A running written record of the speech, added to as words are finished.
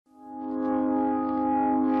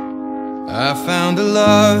I found a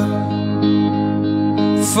love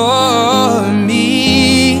for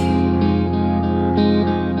me.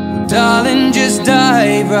 Well, darling, just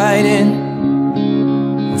dive right in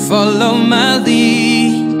and follow my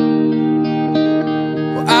lead.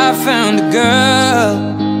 Well, I found a girl,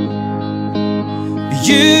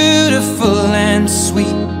 beautiful and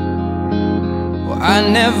sweet. Well, I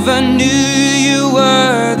never knew you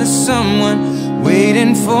were the someone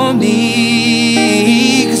waiting for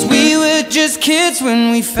me. 'Cause we were just kids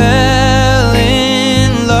when we fell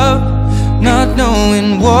in love, not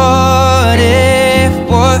knowing what it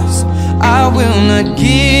was. I will not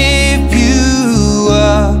give you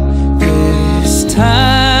up this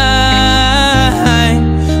time.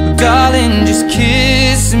 Oh, darling, just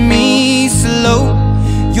kiss me slow.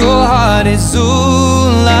 Your heart is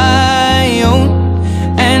all I own,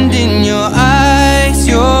 and in your eyes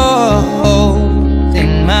you're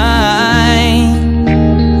holding mine.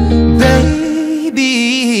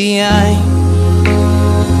 Baby, I'm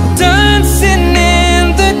dancing in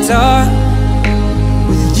the dark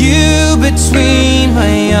with you between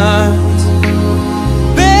my arms,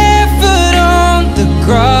 barefoot on the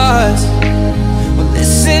grass. We're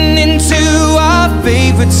listening to our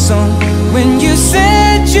favorite song. When you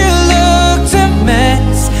said you looked a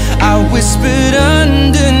mess, I whispered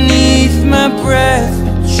underneath my breath,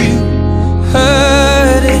 but you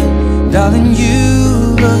heard it. Darling, you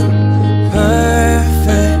look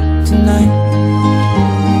perfect tonight.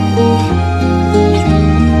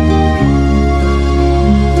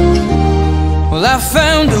 Well, I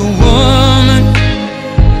found a woman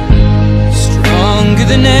stronger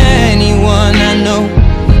than anyone I know.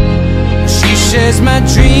 She shares my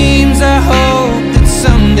dreams. I hope that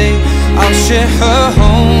someday I'll share her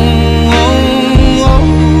home.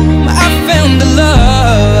 I found a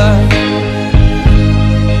love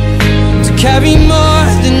to carry more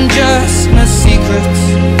than just my secrets,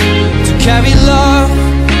 to carry love,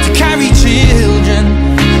 to carry children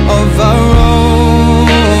of our own.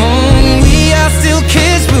 We are still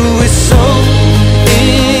kids, but we're so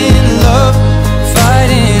in love,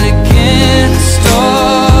 fighting against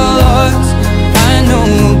all odds. I know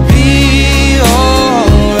we'll be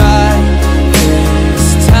alright this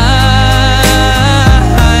time.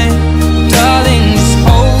 Darling, just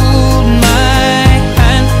hold my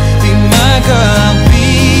hand, be my girl, I'll be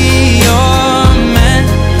your man.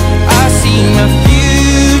 I see my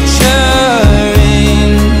future in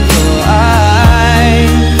your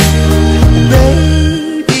eyes.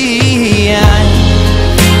 Baby, I'm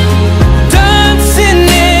dancing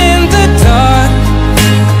in the dark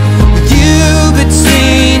with you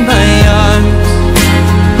between my arms,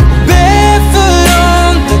 barefoot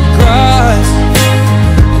on the grass,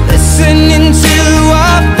 listening to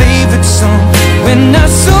our favorite song. When I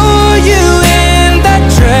saw you in that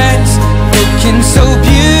dress, looking so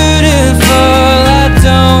beautiful, I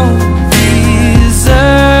don't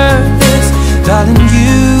deserve this. Darling,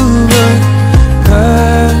 you look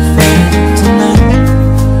perfect tonight.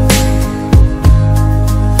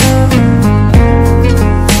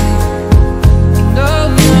 No,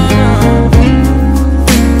 no, no.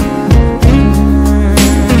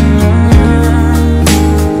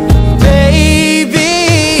 Baby,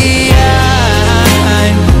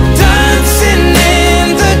 I'm dancing in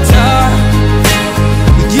the dark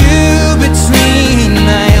with you between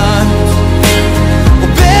my arms, or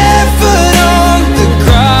barefoot on the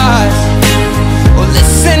grass, or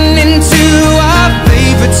listening to our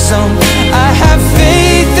favorite song. I have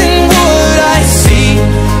faith in what I see.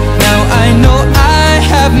 Now I know I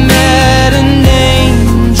have met an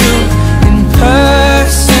angel in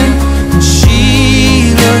person, and she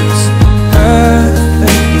looks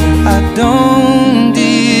perfect. I don't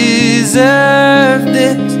deserve